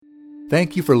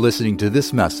Thank you for listening to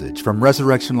this message from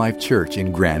Resurrection Life Church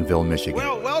in Granville, Michigan.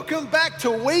 Well, welcome back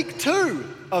to week 2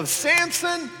 of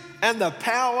Samson and the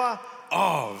Power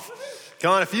of.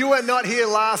 Come on, if you were not here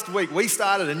last week, we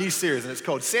started a new series and it's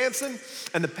called Samson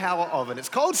and the Power of. And it's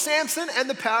called Samson and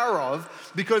the Power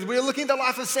of because we're looking at the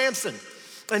life of Samson.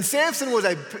 And Samson was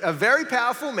a very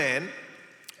powerful man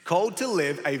called to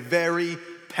live a very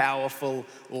powerful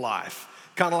life.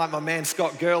 Kind of like my man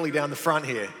Scott Gurley down the front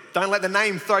here. Don't let the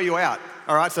name throw you out,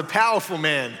 all right? It's a powerful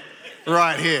man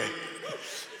right here.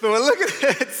 But we're looking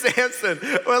at Samson.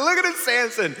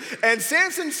 And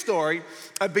Samson's story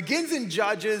begins in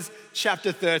Judges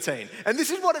chapter 13. And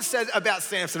this is what it says about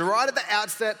Samson right at the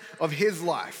outset of his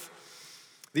life.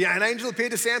 An angel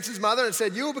appeared to Samson's mother and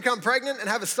said, "You will become pregnant and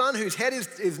have a son whose head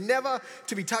is never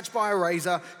to be touched by a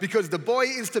razor because the boy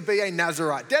is to be a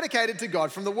Nazirite, dedicated to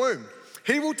God from the womb.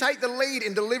 He will take the lead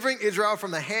in delivering Israel from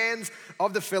the hands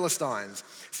of the Philistines."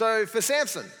 So for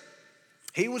Samson,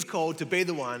 he was called to be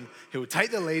the one who would take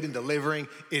the lead in delivering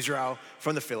Israel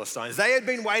from the Philistines. They had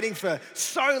been waiting for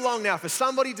so long now for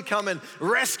somebody to come and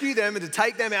rescue them and to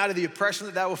take them out of the oppression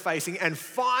that they were facing. And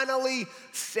finally,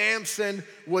 Samson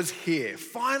was here.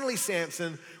 Finally,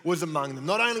 Samson was among them.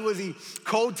 Not only was he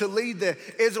called to lead the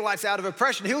Israelites out of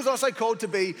oppression, he was also called to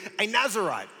be a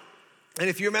Nazirite. And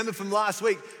if you remember from last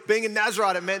week, being a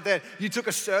Nazirite, it meant that you took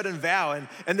a certain vow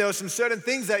and there were some certain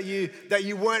things that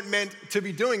you weren't meant to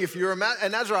be doing if you were a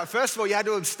Nazirite. First of all, you had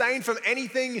to abstain from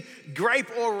anything grape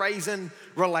or raisin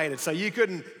related. So you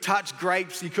couldn't touch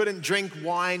grapes, you couldn't drink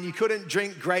wine, you couldn't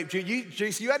drink grape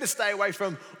juice. You had to stay away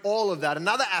from all of that.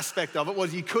 Another aspect of it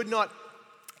was you could not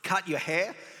cut your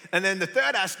hair. And then the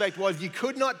third aspect was you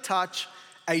could not touch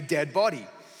a dead body.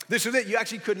 This was it, you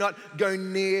actually could not go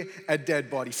near a dead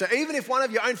body. So even if one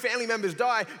of your own family members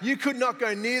died, you could not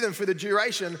go near them for the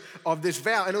duration of this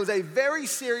vow. And it was a very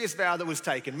serious vow that was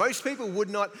taken. Most people would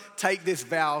not take this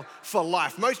vow for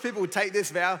life. Most people would take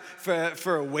this vow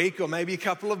for a week or maybe a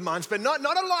couple of months, but not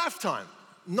a lifetime.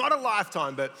 Not a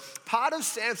lifetime, but part of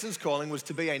Samson's calling was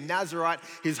to be a Nazirite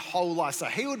his whole life. So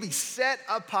he would be set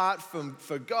apart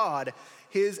for God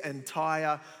his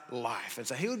entire life. And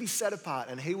so he would be set apart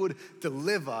and he would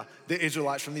deliver the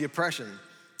Israelites from the oppression.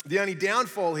 The only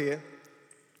downfall here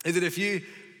is that if you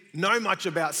know much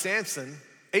about Samson,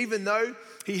 even though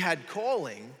he had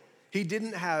calling, he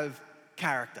didn't have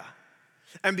character.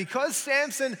 And because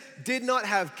Samson did not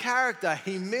have character,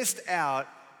 he missed out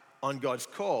on God's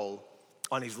call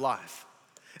on his life.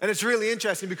 And it's really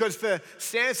interesting because for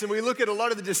Samson, we look at a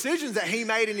lot of the decisions that he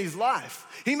made in his life.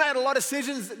 He made a lot of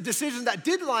decisions that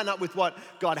did line up with what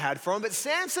God had for him, but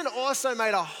Samson also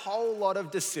made a whole lot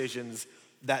of decisions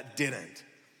that didn't.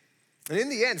 And in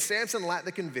the end, Samson lacked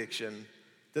the conviction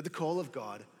that the call of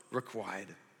God required.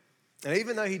 And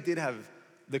even though he did have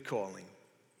the calling,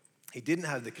 he didn't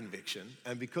have the conviction,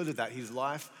 and because of that, his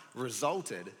life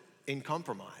resulted in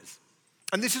compromise.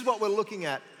 And this is what we're looking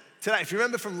at today. If you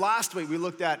remember from last week, we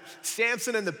looked at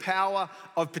Samson and the power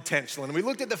of potential. And we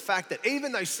looked at the fact that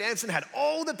even though Samson had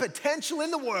all the potential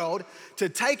in the world to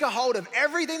take a hold of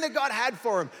everything that God had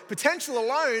for him, potential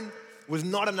alone was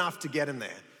not enough to get him there.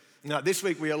 Now, this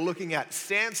week we are looking at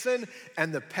Samson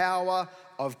and the power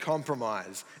of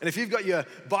compromise. And if you've got your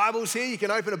Bibles here, you can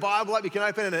open a Bible up, you can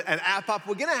open an app up.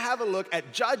 We're gonna have a look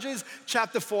at Judges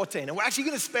chapter 14. And we're actually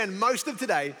gonna spend most of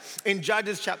today in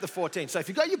Judges chapter 14. So if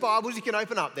you've got your Bibles, you can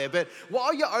open up there. But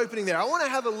while you're opening there, I wanna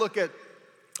have a look at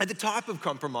the type of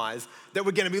compromise that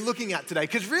we're gonna be looking at today.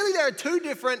 Because really there are two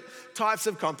different types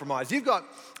of compromise. You've got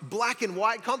black and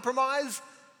white compromise,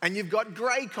 and you've got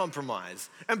gray compromise.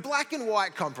 And black and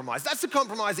white compromise, that's the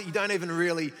compromise that you don't even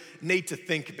really need to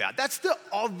think about. That's the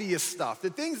obvious stuff, the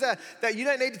things that you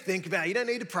don't need to think about, you don't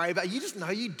need to pray about, you just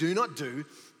know you do not do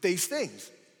these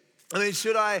things. I mean,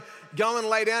 should I go and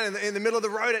lay down in the middle of the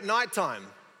road at nighttime?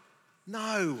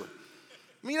 No.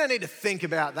 I mean, you don't need to think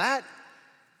about that.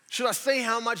 Should I see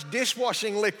how much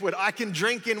dishwashing liquid I can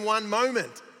drink in one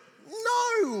moment?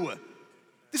 No.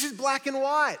 This is black and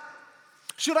white.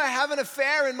 Should I have an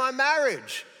affair in my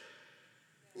marriage?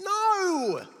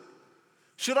 No.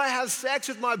 Should I have sex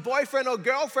with my boyfriend or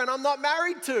girlfriend I'm not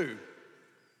married to?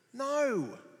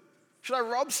 No. Should I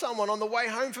rob someone on the way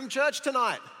home from church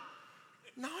tonight?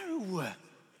 No.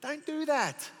 Don't do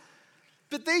that.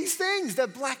 But these things, they're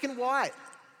black and white.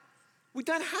 We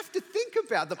don't have to think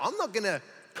about them. I'm not going to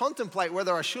contemplate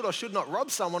whether I should or should not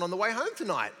rob someone on the way home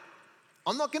tonight.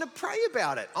 I'm not going to pray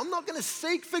about it. I'm not going to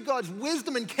seek for God's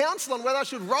wisdom and counsel on whether I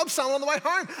should rob someone on the way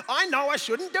home. I know I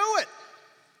shouldn't do it.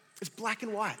 It's black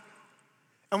and white.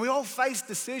 And we all face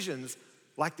decisions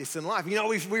like this in life. You know,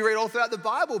 we read all throughout the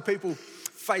Bible, people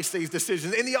face these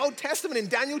decisions. In the Old Testament, in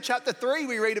Daniel chapter 3,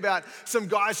 we read about some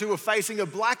guys who were facing a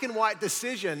black and white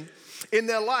decision in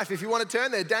their life. If you want to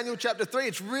turn there, Daniel chapter 3,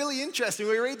 it's really interesting.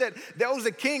 We read that there was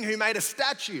a king who made a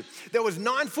statue that was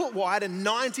 9 foot wide and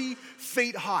 90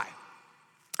 feet high.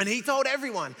 And he told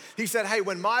everyone, he said, hey,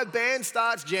 when my band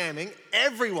starts jamming,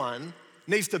 everyone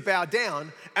needs to bow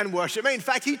down and worship me. In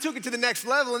fact, he took it to the next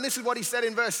level, and this is what he said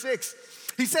in verse 6.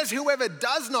 He says, whoever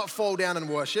does not fall down and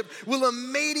worship will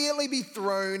immediately be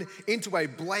thrown into a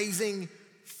blazing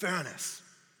furnace.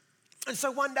 And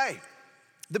so one day,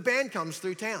 the band comes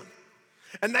through town.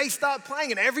 And they start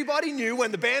playing, and everybody knew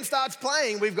when the band starts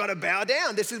playing, we've got to bow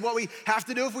down. This is what we have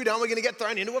to do. If we don't, we're going to get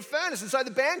thrown into a furnace. And so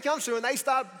the band comes through, and they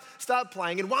start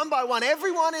playing. And one by one,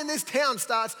 everyone in this town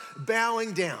starts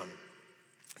bowing down.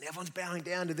 And everyone's bowing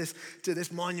down to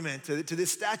this monument, to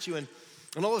this statue. And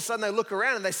all of a sudden, they look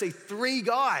around, and they see 3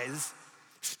 guys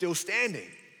still standing.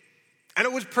 And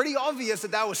it was pretty obvious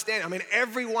that they were standing. I mean,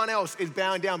 everyone else is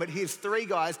bowing down, but here's 3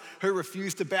 guys who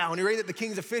refused to bow. And you read that the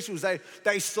king's officials,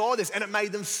 they saw this, and it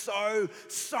made them so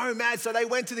mad. So they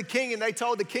went to the king, and they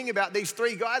told the king about these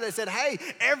 3 guys. They said, hey,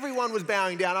 everyone was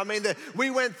bowing down. I mean, we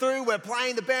went through, we're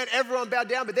playing the band, everyone bowed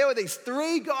down, but there were these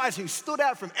 3 guys who stood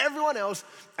out from everyone else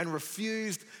and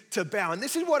refused to bow. And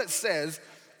this is what it says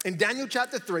in Daniel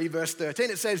chapter 3, verse 13.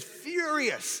 It says,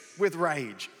 furious with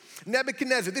rage,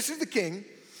 Nebuchadnezzar, this is the king,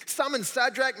 summoned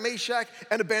Shadrach, Meshach,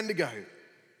 and Abednego.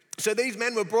 So these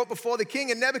men were brought before the king,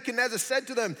 and Nebuchadnezzar said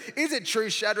to them, is it true,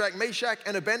 Shadrach, Meshach,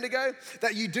 and Abednego,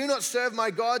 that you do not serve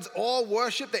my gods or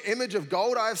worship the image of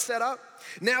gold I have set up?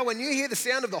 Now, when you hear the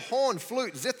sound of the horn,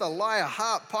 flute, zither, lyre,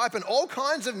 harp, pipe, and all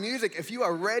kinds of music, if you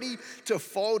are ready to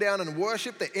fall down and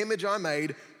worship the image I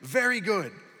made, very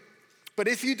good. But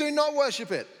if you do not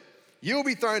worship it, you will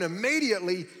be thrown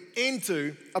immediately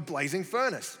into a blazing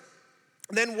furnace.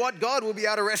 Then what God will be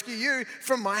able to rescue you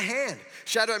from my hand?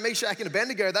 Shadrach, Meshach, and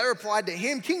Abednego, they replied to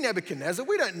him, King Nebuchadnezzar,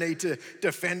 we don't need to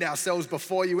defend ourselves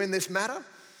before you in this matter.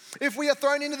 If we are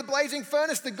thrown into the blazing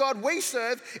furnace, the God we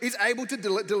serve is able to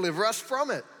deliver us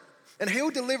from it. And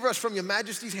he'll deliver us from your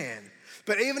majesty's hand.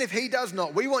 But even if he does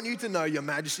not, we want you to know, your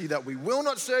majesty, that we will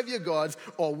not serve your gods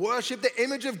or worship the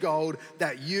image of gold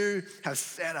that you have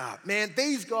set up. Man,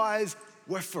 these guys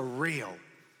were for real.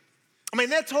 I mean,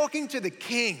 they're talking to the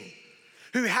king,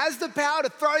 who has the power to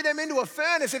throw them into a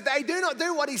furnace if they do not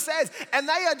do what he says. And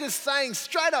they are just saying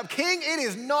straight up, King, it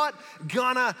is not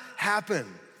gonna happen.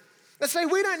 They say,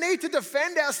 we don't need to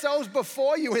defend ourselves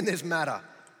before you in this matter.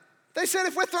 They said,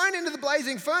 if we're thrown into the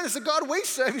blazing furnace, the God we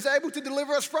serve is able to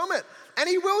deliver us from it. And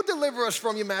he will deliver us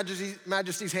from your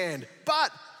majesty's hand.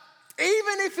 But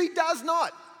even if he does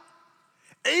not,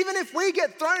 even if we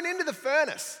get thrown into the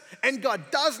furnace and God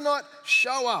does not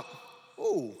show up,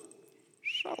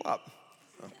 show up.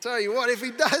 I'll tell you what, if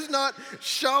he does not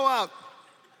show up,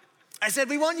 I said,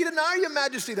 we want you to know, your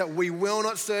majesty, that we will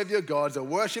not serve your gods or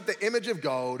worship the image of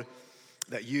gold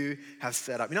that you have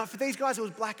set up. You know, for these guys, it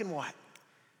was black and white.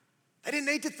 They didn't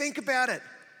need to think about it.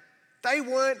 They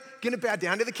weren't going to bow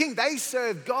down to the king. They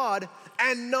served God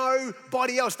and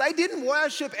nobody else. They didn't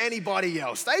worship anybody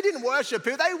else. They didn't worship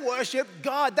who? They worshiped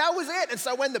God. That was it. And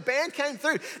so when the band came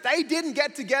through, they didn't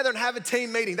get together and have a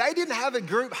team meeting. They didn't have a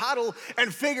group huddle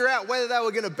and figure out whether they were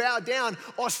going to bow down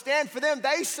or stand for them.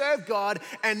 They served God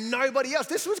and nobody else.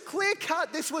 This was clear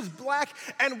cut. This was black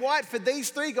and white for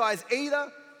these 3 guys.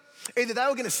 Either they were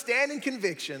going to stand in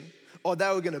conviction or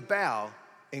they were going to bow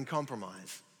in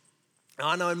compromise. And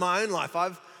I know in my own life,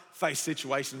 I've faced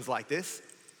situations like this.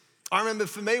 I remember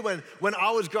for me, when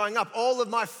I was growing up, all of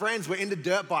my friends were into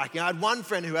dirt biking. I had one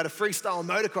friend who had a freestyle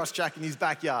motocross track in his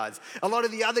backyards. A lot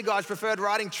of the other guys preferred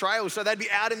riding trails, so they'd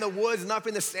be out in the woods and up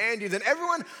in the sand dunes, and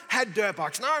everyone had dirt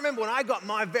bikes. And I remember when I got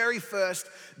my very first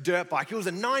dirt bike. It was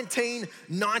a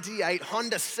 1998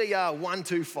 Honda CR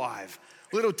 125,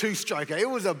 little 2-stroker. It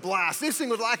was a blast. This thing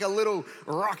was like a little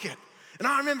rocket. And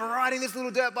I remember riding this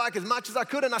little dirt bike as much as I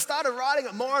could, and I started riding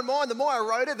it more and more, and the more I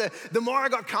rode it, the more I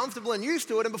got comfortable and used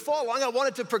to it, and before long I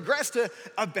wanted to progress to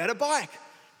a better bike.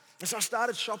 And so I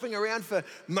started shopping around for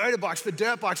motorbikes, for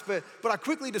dirt bikes, but I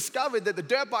quickly discovered that the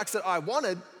dirt bikes that I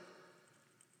wanted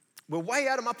were way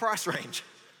out of my price range.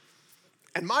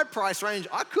 And my price range,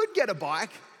 I could get a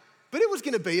bike, but it was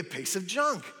gonna be a piece of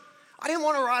junk. I didn't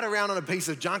want to ride around on a piece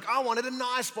of junk, I wanted a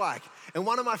nice bike. And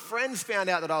one of my friends found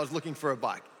out that I was looking for a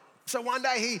bike. So one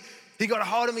day he got a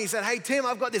hold of me. He said, hey, Tim,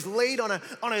 I've got this lead on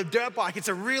a dirt bike. It's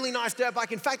a really nice dirt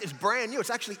bike. In fact, it's brand new. It's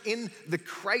actually in the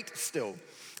crate still.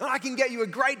 And I can get you a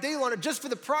great deal on it just for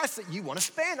the price that you want to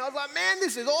spend. I was like, man,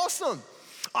 this is awesome.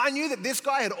 I knew that this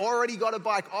guy had already got a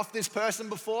bike off this person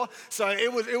before, so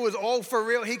it was all for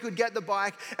real. He could get the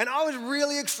bike, and I was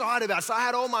really excited about it. So I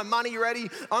had all my money ready.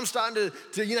 I'm starting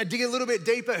to dig a little bit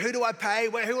deeper. Who do I pay?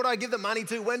 Who would I give the money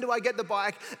to? When do I get the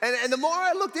bike? And the more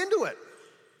I looked into it,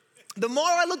 the more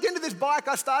I looked into this bike,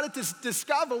 I started to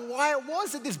discover why it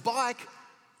was that this bike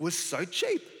was so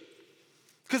cheap.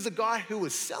 Because the guy who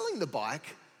was selling the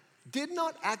bike did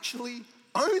not actually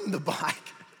own the bike.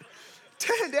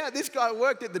 Turned out this guy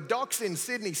worked at the docks in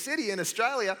Sydney City in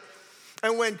Australia,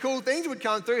 and when cool things would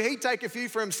come through, he'd take a few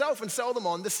for himself and sell them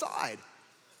on the side.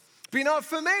 But you know what,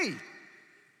 for me,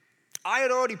 I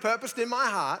had already purposed in my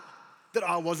heart that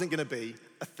I wasn't going to be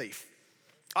a thief.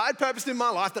 I had purposed in my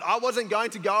life that I wasn't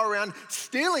going to go around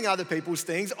stealing other people's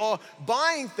things or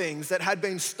buying things that had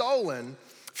been stolen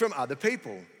from other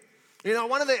people. You know,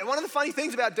 one of the funny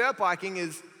things about dirt biking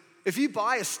is if you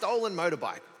buy a stolen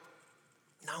motorbike,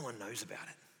 no one knows about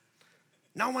it.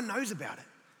 No one knows about it.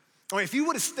 I mean, if you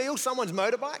were to steal someone's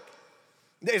motorbike,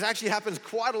 this actually happens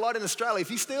quite a lot in Australia.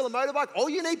 If you steal a motorbike, all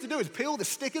you need to do is peel the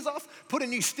stickers off, put a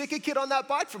new sticker kit on that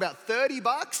bike for about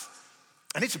 $30,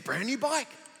 and it's a brand new bike.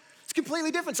 It's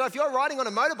completely different. So if you're riding on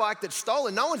a motorbike that's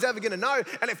stolen, no one's ever gonna know.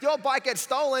 And if your bike gets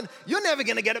stolen, you're never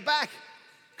gonna get it back.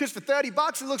 Because for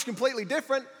 $30, it looks completely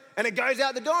different, and it goes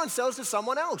out the door and sells to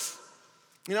someone else.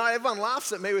 You know, everyone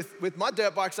laughs at me with my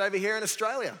dirt bikes over here in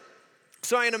Australia.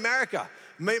 So in America,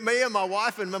 me and my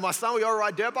wife and my son, we all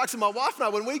ride dirt bikes. And my wife and I,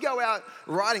 when we go out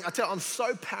riding, I tell you, I'm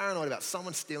so paranoid about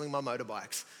someone stealing my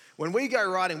motorbikes. When we go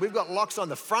riding, we've got locks on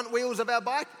the front wheels of our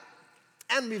bike,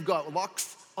 and we've got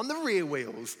locks on the rear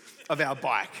wheels of our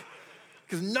bike.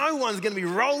 Because no one's gonna be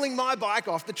rolling my bike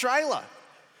off the trailer.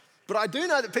 But I do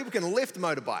know that people can lift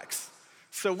motorbikes.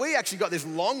 So we actually got this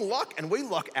long lock, and we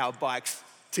lock our bikes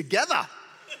together.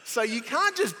 So you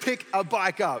can't just pick a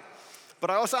bike up. But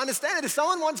I also understand that if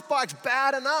someone wants bikes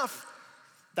bad enough,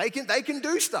 they can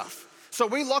do stuff. So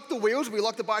we lock the wheels, we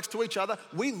lock the bikes to each other,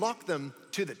 we lock them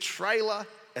to the trailer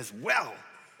as well.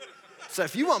 So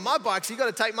if you want my bikes, you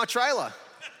gotta take my trailer.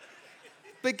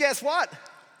 But guess what?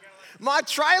 My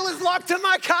trailer's locked to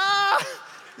my car.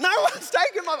 No one's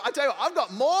taking I tell you what, I've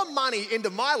got more money into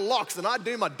my locks than I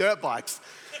do my dirt bikes.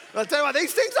 I'll tell you what,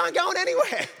 these things aren't going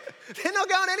anywhere. They're not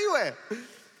going anywhere.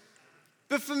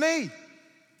 But for me,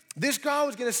 this guy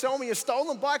was gonna sell me a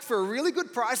stolen bike for a really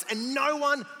good price, and no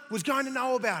one was going to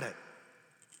know about it.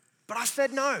 But I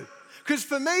said no, because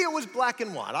for me it was black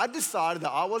and white. I decided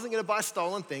that I wasn't gonna buy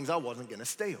stolen things I wasn't gonna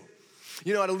steal.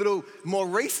 You know, a little more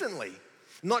recently,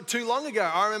 not too long ago,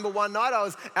 I remember one night I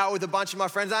was out with a bunch of my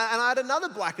friends, and I had another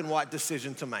black and white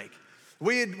decision to make.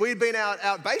 We'd been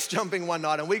out base jumping one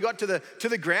night, and we got to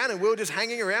the ground, and we were just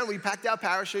hanging around. We packed our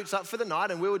parachutes up for the night,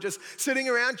 and we were just sitting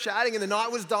around chatting, and the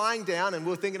night was dying down, and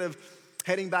we were thinking of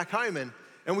heading back home.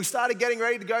 And we started getting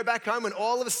ready to go back home, and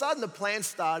all of a sudden the plan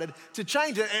started to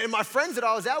change. And my friends that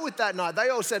I was out with that night, they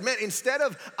all said, man, instead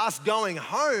of us going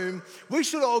home, we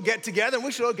should all get together and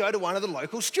we should all go to one of the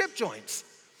local strip joints.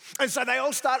 And so they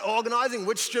all start organizing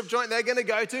which strip joint they're gonna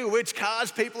go to, which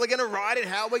cars people are gonna ride in,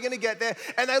 how we're gonna get there.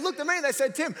 And they looked at me and they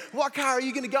said, Tim, what car are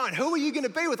you gonna go in? Who are you gonna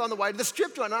be with on the way to the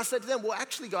strip joint? And I said to them, well,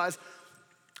 actually, guys,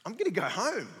 I'm gonna go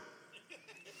home.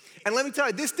 And let me tell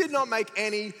you, this did not make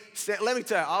any sense. Let me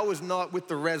tell you, I was not with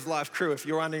the Res Life crew, if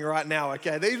you're wondering right now,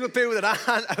 okay? These were people that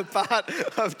aren't a part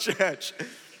of church.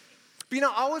 But you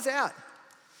know, I was out.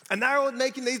 And they were all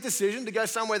making these decisions to go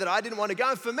somewhere that I didn't want to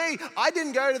go. And for me, I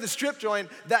didn't go to the strip joint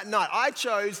that night. I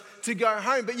chose to go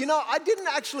home. But you know, I didn't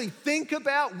actually think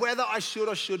about whether I should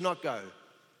or should not go.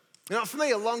 You know, for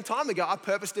me, a long time ago, I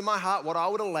purposed in my heart what I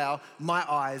would allow my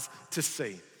eyes to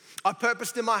see. I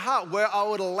purposed in my heart where I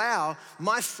would allow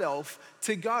myself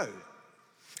to go.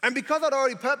 And because I'd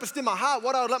already purposed in my heart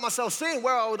what I would let myself see and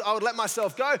where I would let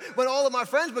myself go, when all of my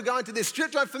friends were going to this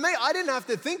strip joint, for me, I didn't have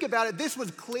to think about it. This was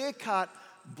clear-cut,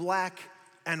 black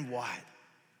and white.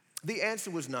 The answer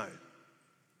was no.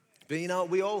 But you know,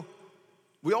 we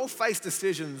all face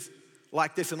decisions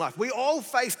like this in life. We all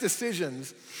face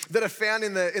decisions that are found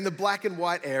in the black and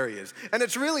white areas. And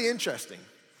it's really interesting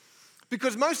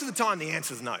because most of the time the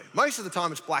answer is no. Most of the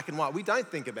time it's black and white. We don't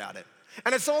think about it.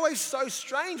 And it's always so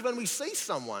strange when we see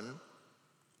someone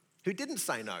who didn't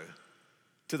say no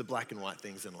to the black and white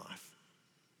things in life.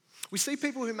 We see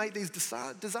people who make these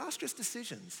disastrous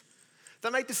decisions. They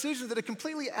make decisions that are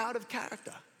completely out of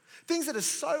character. Things that are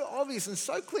so obvious and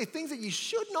so clear, things that you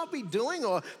should not be doing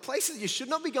or places you should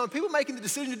not be going. People making the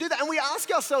decision to do that. And we ask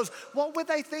ourselves, what were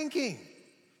they thinking?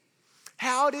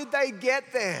 How did they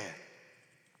get there?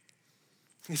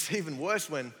 It's even worse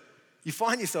when you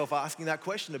find yourself asking that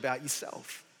question about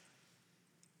yourself.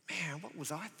 Man, what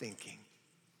was I thinking?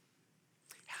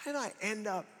 How did I end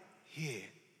up here?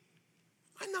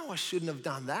 I know I shouldn't have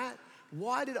done that.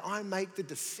 Why did I make the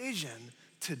decision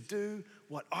to do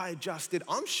what I just did?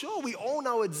 I'm sure we all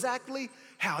know exactly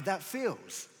how that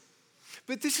feels.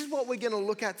 But this is what we're going to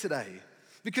look at today.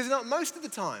 Because most of the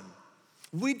time,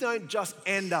 we don't just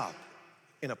end up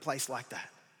in a place like that.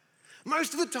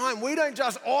 Most of the time, we don't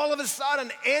just all of a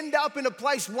sudden end up in a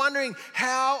place wondering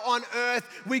how on earth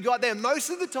we got there.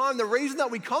 Most of the time, the reason that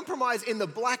we compromise in the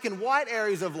black and white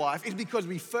areas of life is because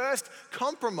we first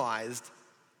compromised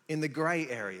in the gray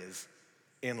areas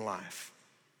in life.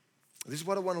 This is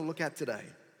what I want to look at today.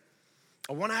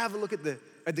 I want to have a look at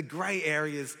the gray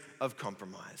areas of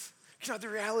compromise. You know, the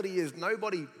reality is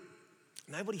nobody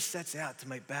sets out to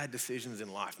make bad decisions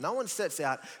in life. No one sets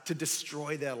out to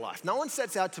destroy their life. No one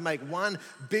sets out to make one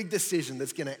big decision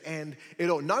that's going to end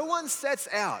it all. No one sets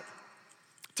out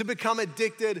to become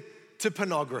addicted to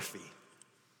pornography.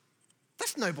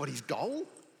 That's nobody's goal.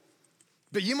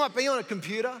 But you might be on a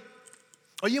computer,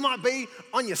 or you might be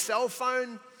on your cell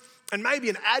phone, and maybe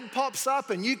an ad pops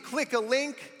up and you click a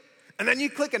link, and then you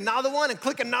click another one and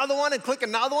click another one and click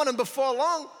another one, and before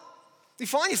long, you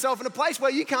find yourself in a place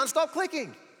where you can't stop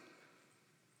clicking.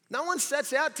 No one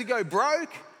sets out to go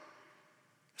broke.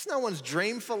 It's no one's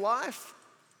dream for life.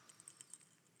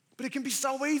 But it can be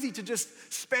so easy to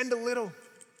just spend a little, and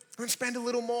then spend a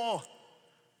little more,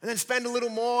 and then spend a little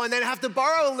more, and then have to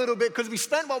borrow a little bit because we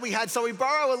spent what we had, so we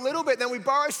borrow a little bit, then we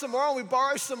borrow some more, and we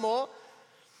borrow some more.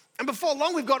 And before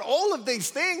long, we've got all of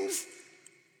these things,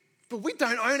 but we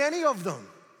don't own any of them.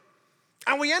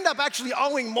 And we end up actually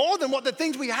owing more than what the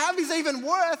things we have is even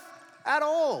worth at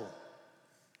all.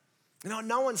 You know,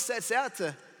 no one sets out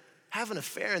to have an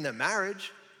affair in their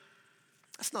marriage.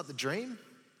 That's not the dream.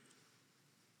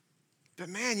 But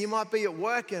man, you might be at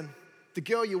work and the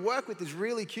girl you work with is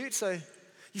really cute, so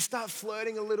you start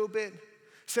flirting a little bit,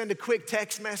 send a quick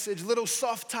text message, little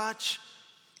soft touch.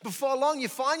 Before long, you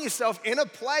find yourself in a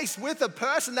place with a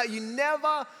person that you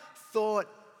never thought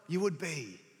you would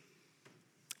be.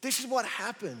 This is what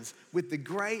happens with the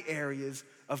gray areas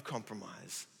of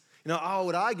compromise. You know, I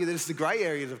would argue that it's the gray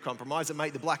areas of compromise that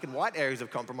make the black and white areas of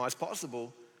compromise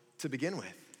possible to begin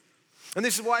with. And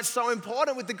this is why it's so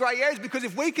important with the gray areas, because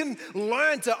if we can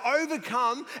learn to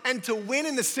overcome and to win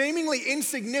in the seemingly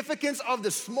insignificance of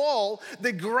the small,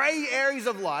 the gray areas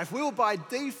of life, we will by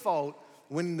default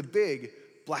win in the big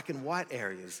black and white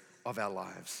areas of our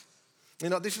lives. You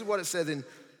know, this is what it says in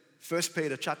 1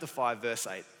 Peter chapter 5, verse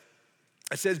 8.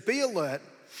 It says, be alert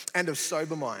and of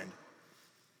sober mind.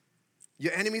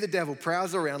 Your enemy, the devil,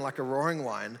 prowls around like a roaring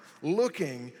lion,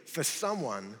 looking for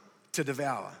someone to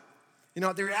devour. You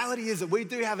know, the reality is that we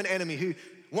do have an enemy who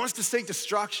wants to seek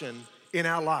destruction in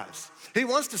our lives. He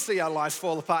wants to see our lives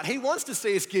fall apart. He wants to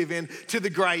see us give in to the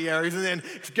gray areas and then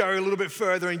go a little bit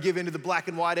further and give in to the black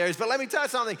and white areas. But let me tell you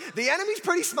something, the enemy's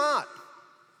pretty smart.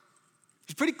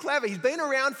 He's pretty clever. He's been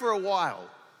around for a while.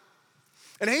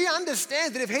 And he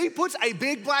understands that if he puts a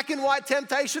big black and white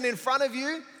temptation in front of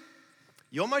you,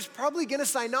 you're most probably going to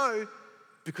say no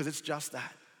because it's just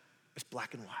that. It's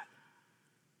black and white.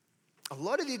 A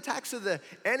lot of the attacks of the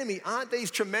enemy aren't these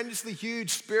tremendously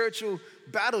huge spiritual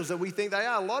battles that we think they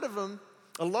are. A lot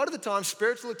of the time,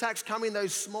 spiritual attacks come in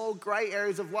those small gray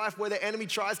areas of life where the enemy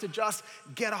tries to just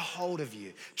get a hold of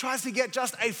you, tries to get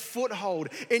just a foothold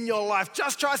in your life,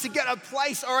 just tries to get a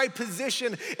place or a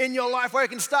position in your life where it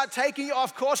can start taking you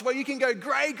off course, where you can go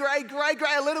gray, gray, gray,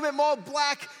 gray, a little bit more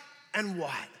black and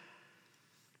white.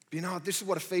 But you know, this is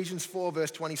what Ephesians 4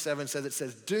 verse 27 says. It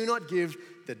says, do not give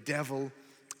the devil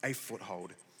a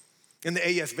foothold. In the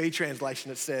ESV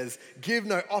translation, it says, give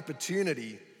no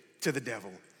opportunity to the devil.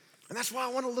 And that's why I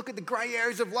want to look at the gray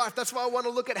areas of life. That's why I want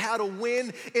to look at how to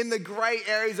win in the gray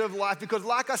areas of life. Because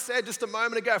like I said just a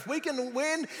moment ago, if we can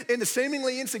win in the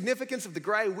seemingly insignificance of the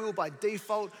gray, we will by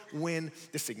default win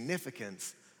the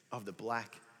significance of the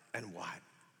black and white.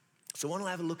 So I want to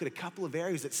have a look at a couple of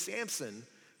areas that Samson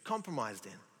compromised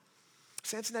in.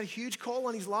 Samson had a huge call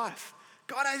on his life.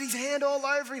 God had his hand all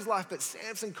over his life, but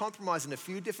Samson compromised in a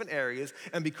few different areas.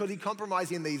 And because he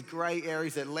compromised in these gray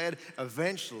areas, that led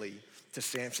eventually to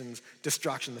Samson's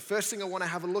destruction. The first thing I want to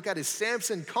have a look at is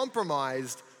Samson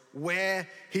compromised where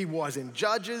he was. In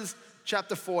Judges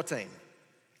chapter 14,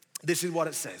 this is what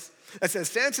it says. It says,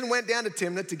 Samson went down to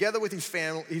Timnah together with his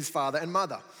family, his father and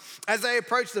mother. As they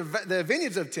approached the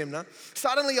vineyards of Timnah,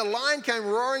 suddenly a lion came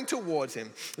roaring towards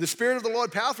him. The Spirit of the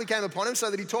Lord powerfully came upon him so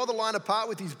that he tore the lion apart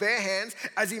with his bare hands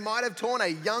as he might have torn a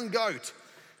young goat.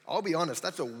 I'll be honest,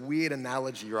 that's a weird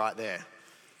analogy right there.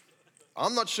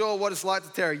 I'm not sure what it's like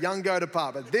to tear a young goat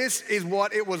apart, but this is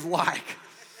what it was like.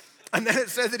 And then it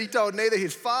says that he told neither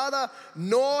his father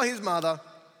nor his mother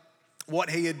what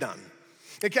he had done.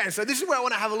 Okay, so this is where I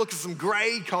want to have a look at some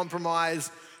great compromise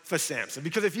for Samson.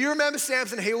 Because if you remember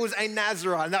Samson, he was a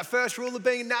Nazarite. And that first rule of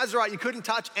being a Nazarite, you couldn't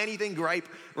touch anything grape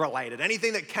related,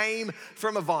 anything that came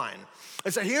from a vine.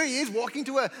 And so here he is walking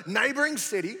to a neighboring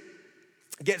city,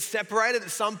 gets separated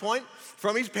at some point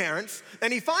from his parents,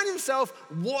 and he finds himself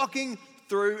walking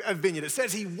through a vineyard. It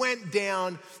says he went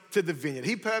down to the vineyard.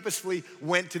 He purposefully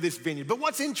went to this vineyard. But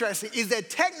what's interesting is that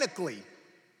technically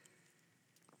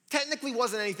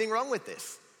wasn't anything wrong with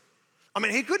this. I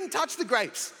mean, he couldn't touch the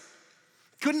grapes,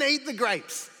 couldn't eat the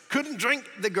grapes, couldn't drink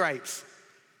the grapes.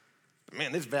 But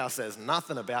man, this vow says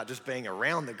nothing about just being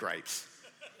around the grapes.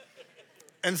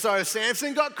 And so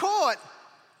Samson got caught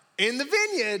in the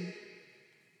vineyard.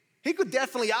 He could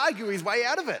definitely argue his way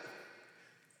out of it.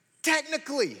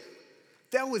 Technically,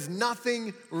 there was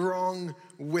nothing wrong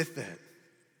with it.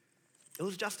 It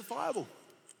was justifiable.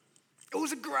 It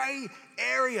was a gray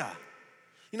area.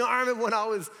 You know, I remember when I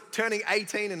was turning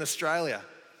 18 in Australia,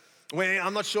 when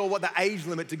I'm not sure what the age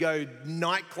limit to go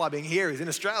night clubbing here is. In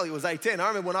Australia, it was 18. I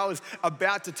remember when I was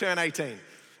about to turn 18,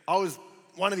 I was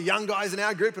one of the young guys in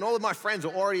our group, and all of my friends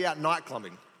were already out night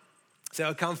clubbing. So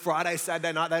it'd come Friday,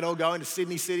 Saturday night, they'd all go into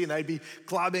Sydney City and they'd be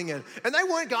clubbing. And they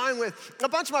weren't going with, a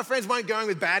bunch of my friends weren't going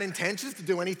with bad intentions to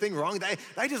do anything wrong.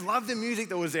 They just loved the music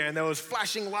that was there, and there was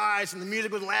flashing lights and the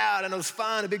music was loud and it was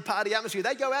fun, a big party atmosphere.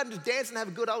 They'd go out and just dance and have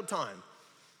a good old time.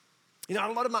 You know,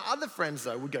 a lot of my other friends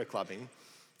though would go clubbing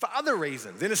for other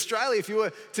reasons. In Australia, if you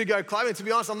were to go clubbing, to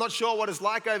be honest, I'm not sure what it's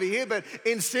like over here, but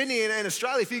in Sydney and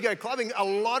Australia, if you go clubbing, a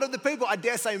lot of the people, I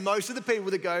dare say most of the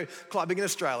people that go clubbing in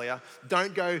Australia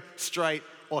don't go straight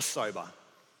or sober.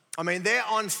 I mean, they're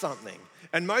on something.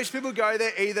 And most people go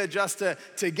there either just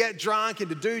to get drunk and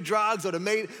to do drugs, or to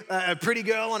meet a pretty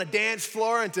girl on a dance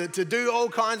floor and to do all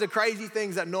kinds of crazy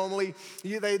things that normally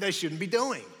they shouldn't be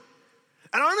doing.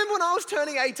 And I remember when I was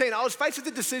turning 18, I was faced with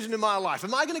a decision in my life.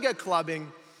 Am I going to go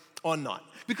clubbing or not?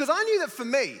 Because I knew that for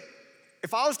me,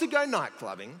 if I was to go night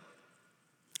clubbing,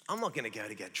 I'm not going to go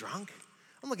to get drunk.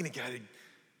 I'm not going to go to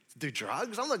do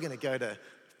drugs. I'm not going to go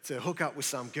to hook up with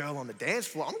some girl on the dance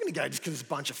floor. I'm going to go just because it's a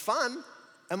bunch of fun.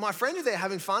 And my friends are there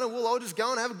having fun, and we'll all just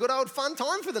go and have a good old fun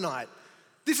time for the night.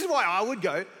 This is why I would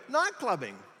go night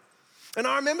clubbing. And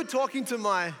I remember talking to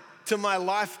my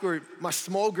life group, my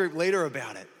small group leader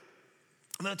about it.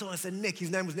 And I told him, I said, Nick, his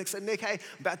name was Nick. I said, Nick, hey,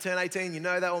 I'm about to turn 18, you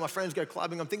know that, all my friends go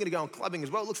clubbing. I'm thinking of going clubbing as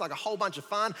well. It looks like a whole bunch of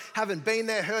fun. Haven't been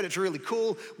there, heard it's really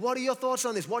cool. What are your thoughts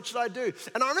on this? What should I do?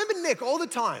 And I remember Nick all the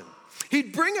time,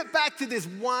 he'd bring it back to this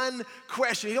one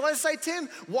question. He'd always say, Tim,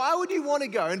 why would you want to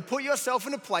go and put yourself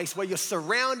in a place where you're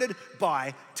surrounded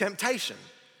by temptation?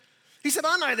 He said,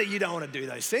 I know that you don't want to do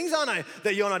those things. I know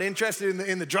that you're not interested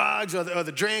in the drugs or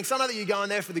the drinks. I know that you're going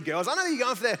there for the girls. I know that you're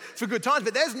going for good times,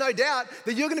 but there's no doubt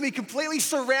that you're going to be completely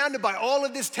surrounded by all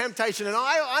of this temptation. And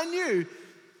I knew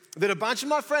that a bunch of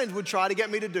my friends would try to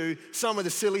get me to do some of the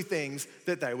silly things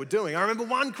that they were doing. I remember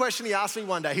one question he asked me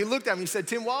one day. He looked at me and he said,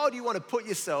 Tim, why would you want to put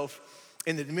yourself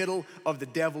in the middle of the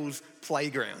devil's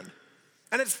playground?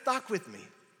 And it stuck with me.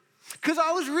 Because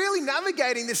I was really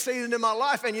navigating this season in my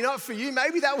life. And you know what, for you,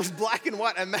 maybe that was black and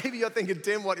white. And maybe you're thinking,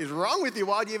 Tim, what is wrong with you?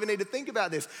 Why do you even need to think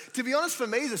about this? To be honest, for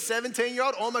me, as a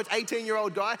 17-year-old, almost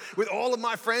 18-year-old guy, with all of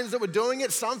my friends that were doing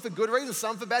it, some for good reasons,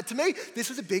 some for bad, to me, this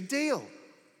was a big deal.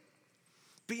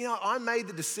 But you know, I made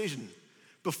the decision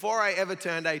before I ever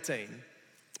turned 18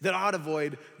 that I'd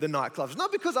avoid the nightclubs.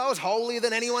 Not because I was holier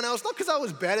than anyone else, not because I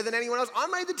was better than anyone else. I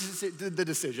made the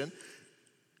decision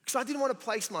because I didn't want to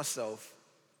place myself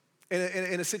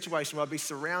in a situation where I'd be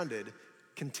surrounded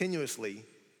continuously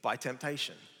by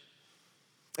temptation.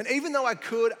 And even though I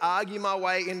could argue my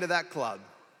way into that club,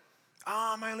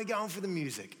 I'm only going for the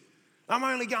music. I'm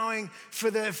only going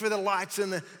for the lights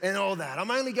and all that.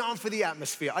 I'm only going for the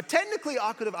atmosphere. I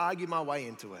could have argued my way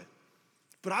into it,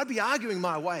 but I'd be arguing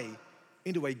my way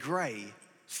into a gray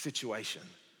situation.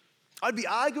 I'd be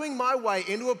arguing my way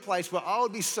into a place where I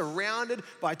would be surrounded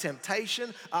by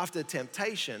temptation after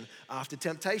temptation after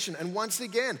temptation. And once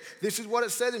again, this is what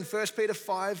it says in 1 Peter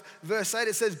 5, verse 8.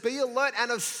 It says, be alert and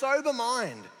of sober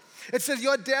mind. It says,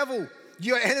 your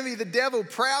enemy, the devil,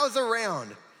 prowls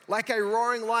around like a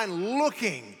roaring lion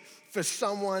looking for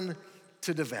someone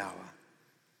to devour.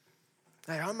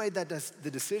 Hey, I made the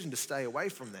decision to stay away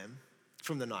from them,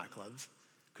 from the nightclubs,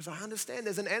 because I understand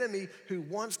there's an enemy who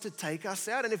wants to take us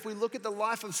out. And if we look at the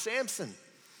life of Samson,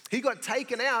 he got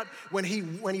taken out when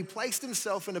he placed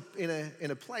himself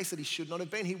in a place that he should not have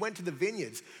been. He went to the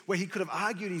vineyards where he could have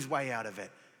argued his way out of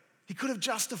it. He could have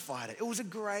justified it. It was a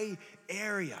gray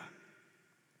area.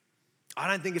 I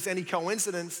don't think it's any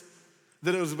coincidence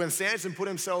that it was when Samson put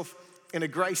himself in a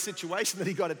gray situation that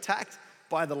he got attacked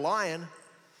by the lion.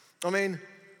 I mean,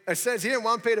 it says here in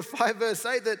 1 Peter 5 verse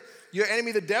 8 that your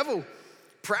enemy, the devil,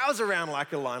 prowls around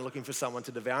like a lion looking for someone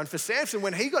to devour. And for Samson,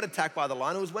 when he got attacked by the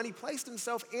lion, it was when he placed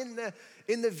himself in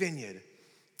the vineyard,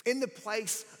 in the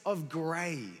place of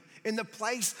gray, in the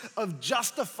place of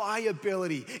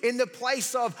justifiability, in the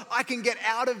place of I can get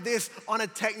out of this on a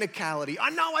technicality. I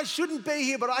know I shouldn't be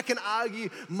here, but I can argue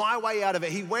my way out of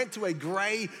it. He went to a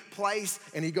gray place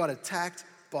and he got attacked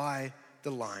by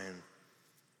the lion.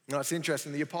 Now, it's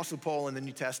interesting. The Apostle Paul in the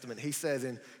New Testament, he says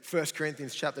in 1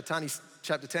 Corinthians chapter 10,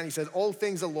 he says, all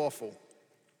things are lawful,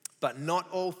 but not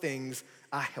all things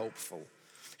are helpful.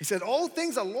 He said, all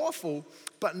things are lawful,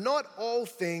 but not all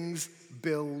things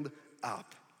build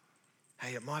up.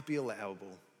 Hey, it might be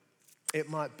allowable. It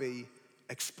might be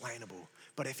explainable.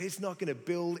 But if it's not going to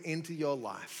build into your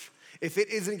life, if it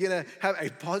isn't going to have a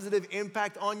positive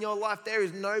impact on your life, there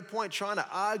is no point trying to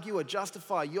argue or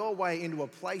justify your way into a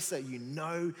place that you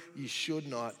know you should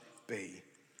not be.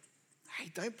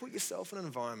 Hey, don't put yourself in an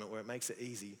environment where it makes it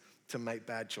easy to make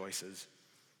bad choices.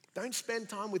 Don't spend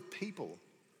time with people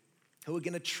who are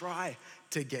going to try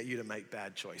to get you to make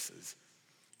bad choices.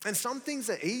 And some things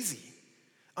are easy.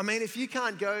 I mean, if you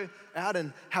can't go out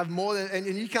and have more than, and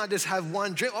you can't just have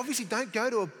one drink, obviously don't go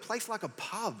to a place like a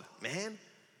pub, man.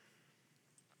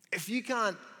 If you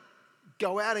can't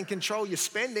go out and control your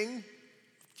spending,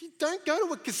 you don't go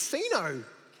to a casino.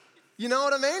 You know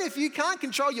what I mean? If you can't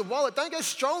control your wallet, don't go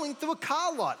strolling through a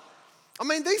car lot. I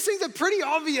mean, these things are pretty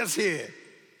obvious here.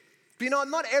 But you know,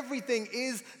 not everything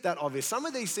is that obvious. Some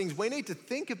of these things we need to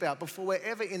think about before we're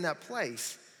ever in that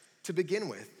place to begin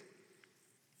with.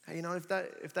 Hey, you know, if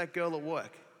that girl at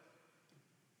work,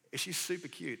 if she's super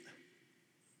cute,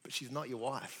 but she's not your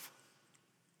wife,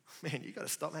 man, you got to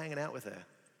stop hanging out with her.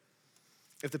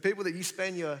 If the people that you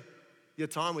spend your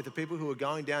time with are people who are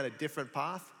going down a different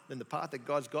path than the path that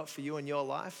God's got for you in your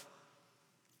life,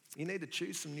 you need to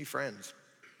choose some new friends.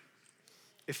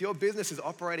 If your business is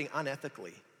operating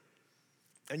unethically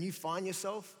and you find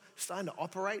yourself starting to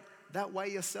operate that way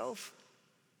yourself,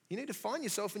 you need to find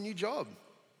yourself a new job.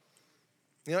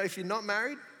 You know, if you're not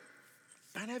married,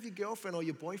 don't have your girlfriend or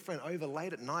your boyfriend over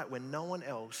late at night when no one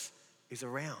else is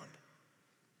around.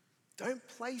 Don't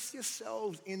place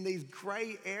yourselves in these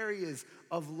gray areas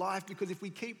of life, because if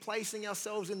we keep placing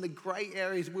ourselves in the gray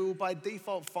areas, we will by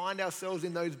default find ourselves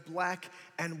in those black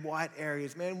and white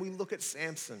areas. Man, we look at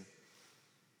Samson.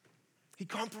 He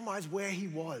compromised where he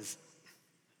was.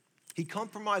 He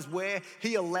compromised where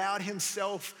he allowed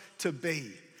himself to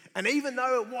be. And even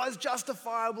though it was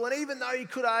justifiable, and even though he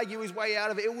could argue his way out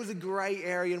of it, it was a gray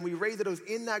area. And we read that it was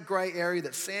in that gray area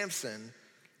that Samson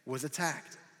was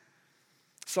attacked.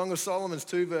 Song of Solomon's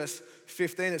 2 verse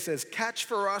 15, it says, catch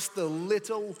for us the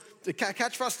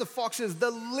foxes, the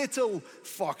little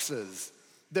foxes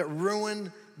that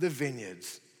ruin the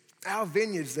vineyards. Our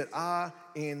vineyards that are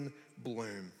in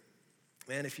bloom.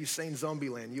 Man, if you've seen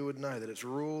Zombieland, you would know that it's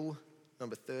rule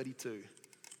number 32.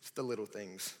 It's the little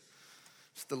things.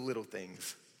 It's the little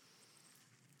things.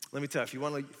 Let me tell you, if you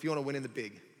want to win in the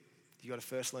big, you got to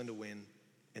first learn to win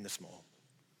in the small.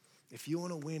 If you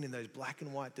want to win in those black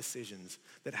and white decisions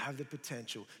that have the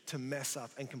potential to mess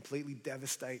up and completely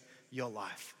devastate your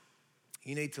life,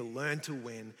 you need to learn to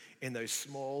win in those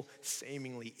small,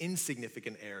 seemingly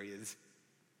insignificant areas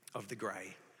of the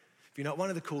gray. You know, one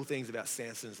of the cool things about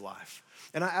Samson's life,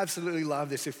 and I absolutely love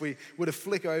this, if we were to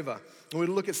flick over and we were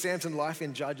to look at Samson's life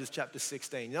in Judges chapter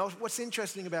 16. You know, what's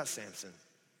interesting about Samson?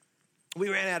 We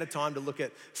ran out of time to look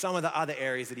at some of the other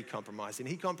areas that he compromised in.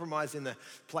 He compromised in the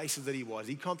places that he was.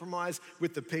 He compromised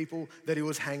with the people that he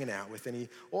was hanging out with. And he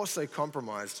also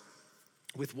compromised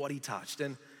with what he touched.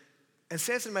 And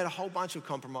Samson made a whole bunch of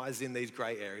compromises in these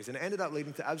gray areas, and it ended up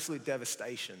leading to absolute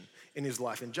devastation in his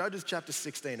life. In Judges chapter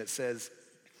 16, it says,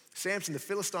 Samson, the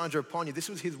Philistines are upon you. This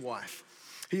was his wife.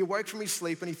 He awoke from his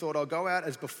sleep and he thought, I'll go out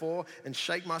as before and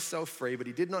shake myself free. But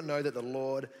he did not know that the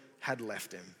Lord had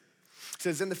left him. It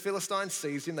says, then the Philistines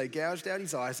seized him. They gouged out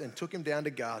his eyes and took him down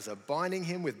to Gaza, binding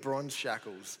him with bronze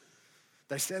shackles.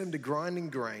 They set him to grinding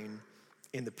grain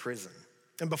in the prison.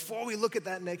 And before we look at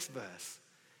that next verse,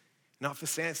 not for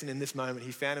Samson in this moment,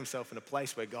 he found himself in a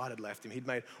place where God had left him. He'd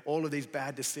made all of these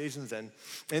bad decisions, and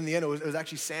in the end, it was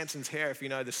actually Samson's hair, if you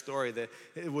know the story, that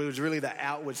it was really the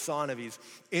outward sign of his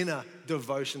inner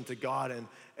devotion to God. And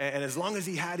as long as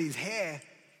he had his hair,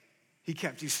 he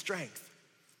kept his strength.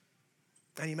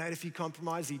 And he made a few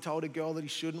compromises. He told a girl that he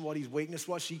shouldn't, what his weakness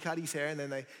was. She cut his hair, and then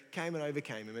they came and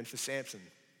overcame him. And for Samson,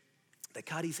 they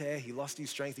cut his hair, he lost his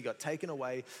strength, he got taken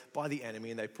away by the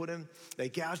enemy, and they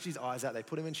gouged his eyes out, they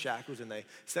put him in shackles, and they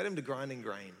set him to grinding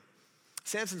grain.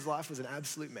 Samson's life was an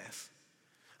absolute mess.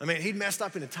 I mean, he'd messed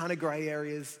up in a ton of gray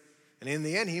areas. And in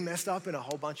the end, he messed up in a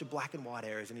whole bunch of black and white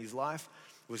areas, and his life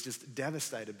was just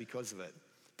devastated because of it.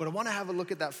 But I want to have a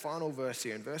look at that final verse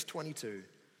here in verse 22.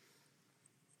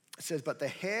 It says, but the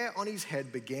hair on his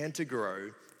head began to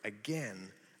grow again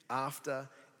after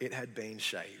it had been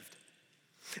shaved.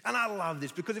 And I love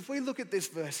this because if we look at this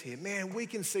verse here, man, we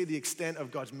can see the extent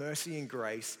of God's mercy and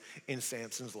grace in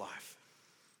Samson's life.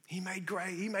 He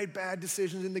made bad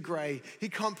decisions in the gray. He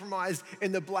compromised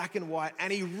in the black and white,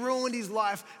 and he ruined his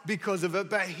life because of it.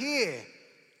 But here,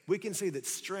 we can see that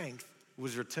strength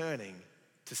was returning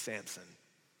to Samson.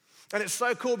 And it's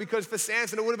so cool because for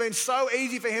Samson, it would have been so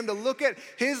easy for him to look at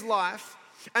his life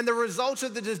and the results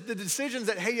of the decisions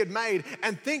that he had made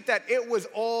and think that it was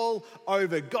all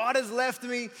over. God has left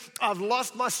me. I've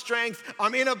lost my strength.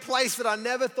 I'm in a place that I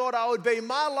never thought I would be.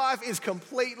 My life is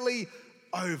completely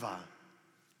over.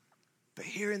 But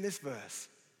here in this verse,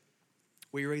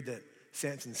 we read that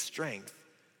Samson's strength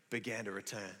began to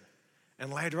return.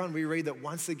 And later on, we read that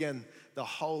once again, the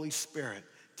Holy Spirit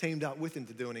teamed up with him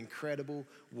to do an incredible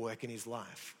work in his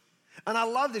life. And I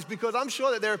love this because I'm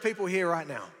sure that there are people here right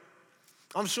now.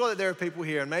 I'm sure that there are people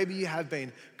here, and maybe you have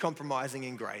been compromising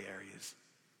in gray areas.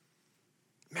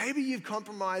 Maybe you've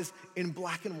compromised in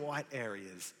black and white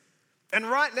areas. And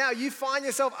right now, you find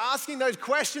yourself asking those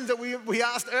questions that we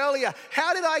asked earlier.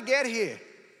 How did I get here?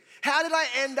 How did I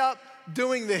end up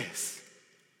doing this?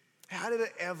 How did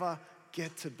it ever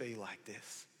get to be like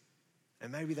this? And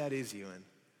maybe that is you,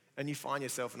 and you find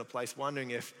yourself in a place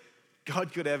wondering if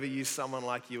God could ever use someone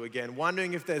like you again,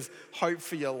 wondering if there's hope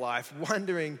for your life,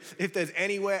 wondering if there's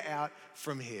anywhere out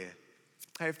from here.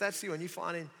 Hey, if that's you and you're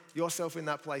finding yourself in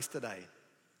that place today,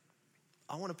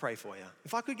 I want to pray for you.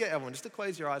 If I could get everyone just to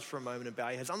close your eyes for a moment and bow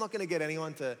your heads. I'm not going to get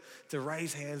anyone to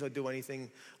raise hands or do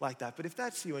anything like that. But if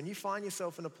that's you and you find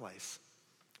yourself in a place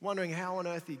wondering how on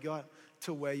earth you got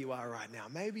to where you are right now.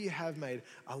 Maybe you have made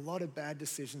a lot of bad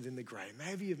decisions in the gray.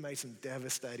 Maybe you've made some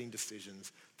devastating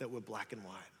decisions that were black and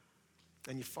white.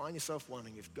 And you find yourself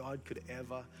wondering if God could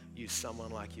ever use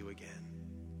someone like you again.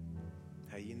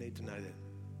 Hey, you need to know that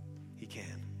he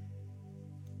can.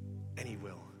 And he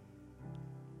will.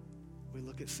 We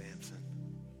look at Samson.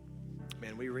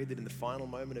 Man, we read that in the final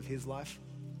moment of his life,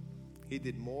 he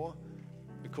did more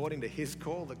according to his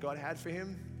call that God had for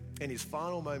him in his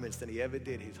final moments than he ever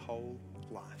did his whole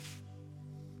life.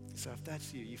 So if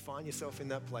that's you, you find yourself in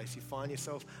that place, you find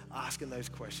yourself asking those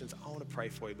questions, I want to pray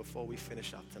for you before we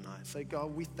finish up tonight. Say,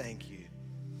 God, we thank you.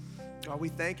 God, we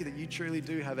thank you that you truly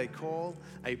do have a call,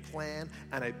 a plan,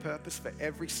 and a purpose for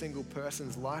every single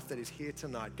person's life that is here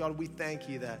tonight. God, we thank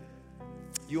you that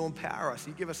you empower us.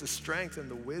 You give us the strength and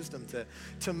the wisdom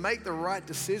to make the right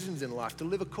decisions in life, to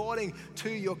live according to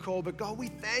your call. But God, we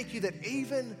thank you that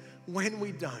even when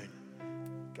we don't,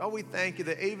 God, we thank you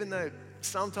that even though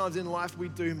sometimes in life we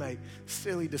do make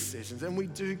silly decisions and we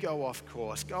do go off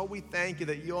course, God, we thank you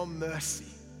that your mercy,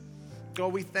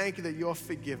 God, we thank you that your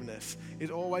forgiveness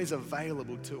is always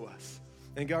available to us.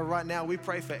 And God, right now we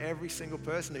pray for every single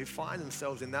person who finds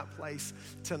themselves in that place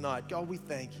tonight. God, we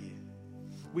thank you.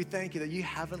 We thank you that you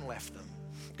haven't left them.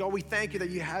 God, we thank you that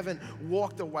you haven't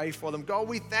walked away for them. God,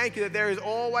 we thank you that there is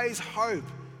always hope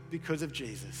because of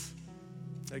Jesus.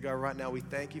 So God, right now we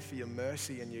thank you for your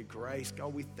mercy and your grace.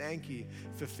 God, we thank you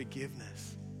for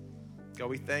forgiveness. God,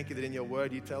 we thank you that in your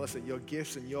word you tell us that your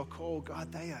gifts and your call,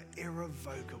 God, they are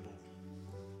irrevocable.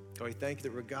 God, we thank you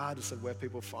that regardless of where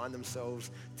people find themselves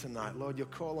tonight, Lord, your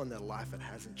call on their life, it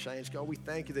hasn't changed. God, we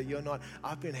thank you that you're not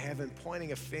up in heaven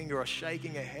pointing a finger or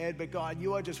shaking a head, but God,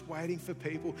 you are just waiting for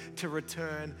people to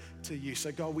return to you.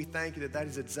 So God, we thank you that that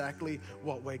is exactly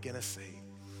what we're going to see.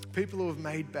 People who have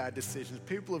made bad decisions,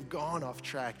 people who have gone off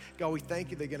track, God, we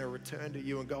thank you they're going to return to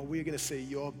you, and God, we're going to see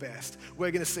your best. We're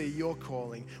going to see your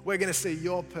calling. We're going to see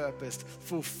your purpose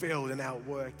fulfilled and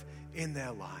outworked in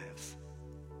their lives.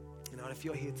 You know, and if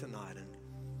you're here tonight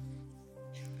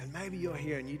and maybe you're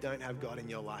here and you don't have God in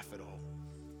your life at all.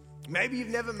 Maybe you've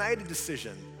never made a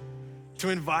decision to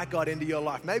invite God into your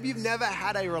life. Maybe you've never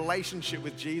had a relationship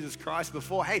with Jesus Christ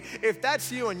before. Hey, if that's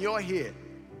you and you're here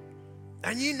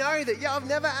and you know that, yeah, I've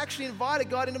never actually invited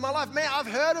God into my life. Man, I've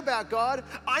heard about God.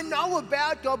 I know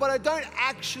about God, but I don't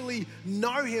actually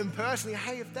know him personally.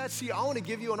 Hey, if that's you, I want to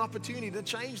give you an opportunity to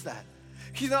change that.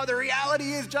 You know, the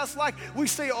reality is, just like we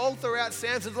see all throughout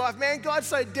Samson's life, man, God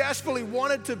so desperately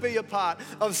wanted to be a part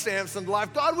of Samson's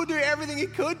life. God would do everything he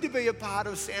could to be a part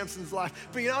of Samson's life.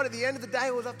 But you know what, at the end of the day,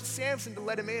 it was up to Samson to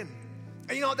let him in.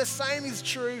 And you know what, the same is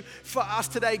true for us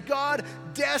today. God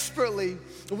desperately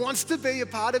wants to be a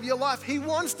part of your life. He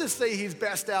wants to see his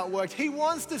best outworked. He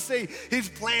wants to see his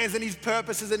plans and his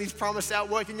purposes and his promise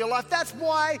outworked in your life. That's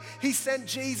why he sent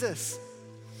Jesus.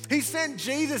 He sent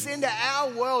Jesus into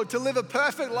our world to live a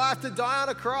perfect life, to die on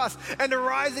a cross, and to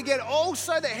rise again, all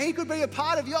so that he could be a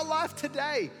part of your life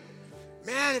today.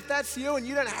 Man, if that's you and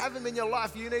you don't have him in your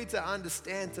life, you need to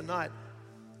understand tonight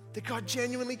that God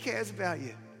genuinely cares about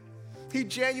you. He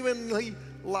genuinely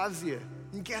loves you.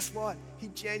 And guess what? He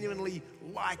genuinely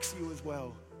likes you as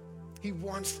well. He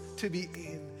wants to be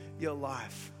in your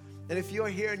life. And if you're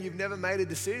here and you've never made a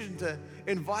decision to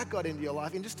invite God into your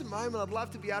life, in just a moment, I'd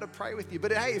love to be able to pray with you.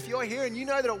 But hey, if you're here and you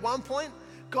know that at one point,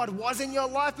 God was in your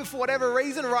life, but for whatever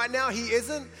reason, right now he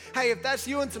isn't. Hey, if that's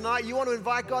you and tonight you want to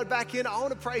invite God back in, I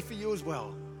want to pray for you as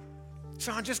well.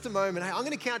 So in just a moment, hey, I'm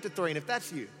going to count to 3. And if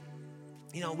that's you,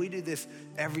 we do this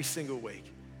every single week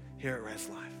here at Res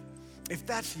Life. If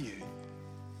that's you,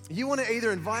 you want to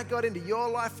either invite God into your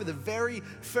life for the very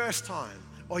first time,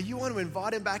 or you want to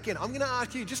invite him back in, I'm going to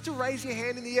ask you just to raise your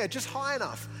hand in the air, just high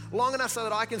enough, long enough so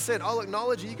that I can say it. I'll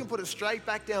acknowledge you. You can put it straight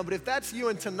back down. But if that's you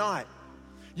and tonight,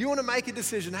 you want to make a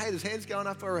decision, hey, there's hands going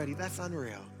up already. That's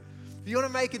unreal. If you want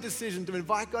to make a decision to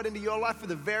invite God into your life for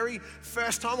the very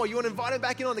first time, or you want to invite him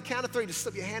back in on the count of 3, just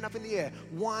slip your hand up in the air.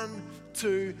 1,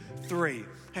 2, 3.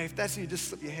 Hey, if that's you, just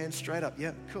slip your hand straight up.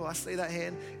 Yep, cool. I see that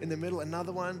hand in the middle.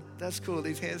 Another one. That's cool.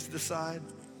 These hands to the side.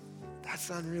 That's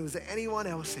unreal. Is there anyone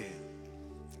else here?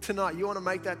 Tonight, you want to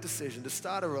make that decision to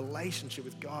start a relationship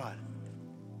with God.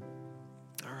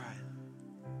 All right.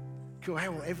 Cool. Hey,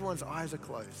 well, everyone's eyes are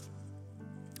closed.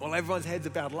 Well, everyone's heads are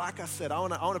bowed. Like I said, I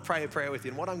want to pray a prayer with you.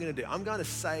 And what I'm going to do, I'm going to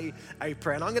say a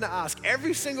prayer. And I'm going to ask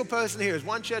every single person here as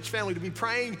one church family to be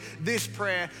praying this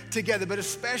prayer together, but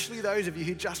especially those of you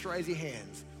who just raise your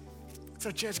hands. So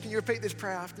church, can you repeat this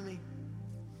prayer after me?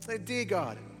 Say, dear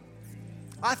God,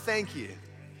 I thank you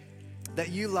that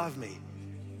you love me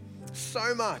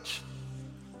so much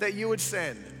that you would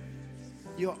send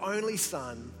your only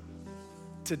son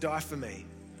to die for me.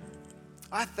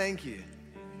 I thank you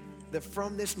that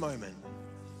from this moment,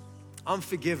 I'm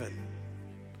forgiven.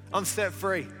 I'm set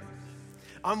free.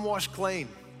 I'm washed clean.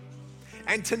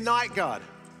 And tonight, God,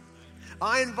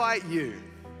 I invite you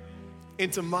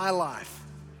into my life.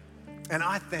 And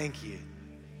I thank you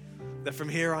that from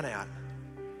here on out,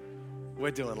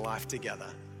 we're doing life together.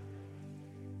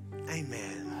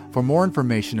 Amen. For more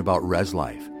information about Res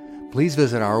Life, please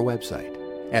visit our website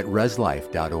at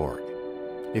reslife.org.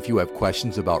 If you have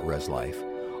questions about Res Life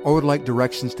or would like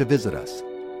directions to visit us,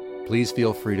 please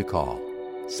feel free to call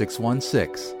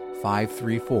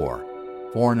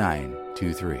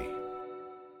 616-534-4923.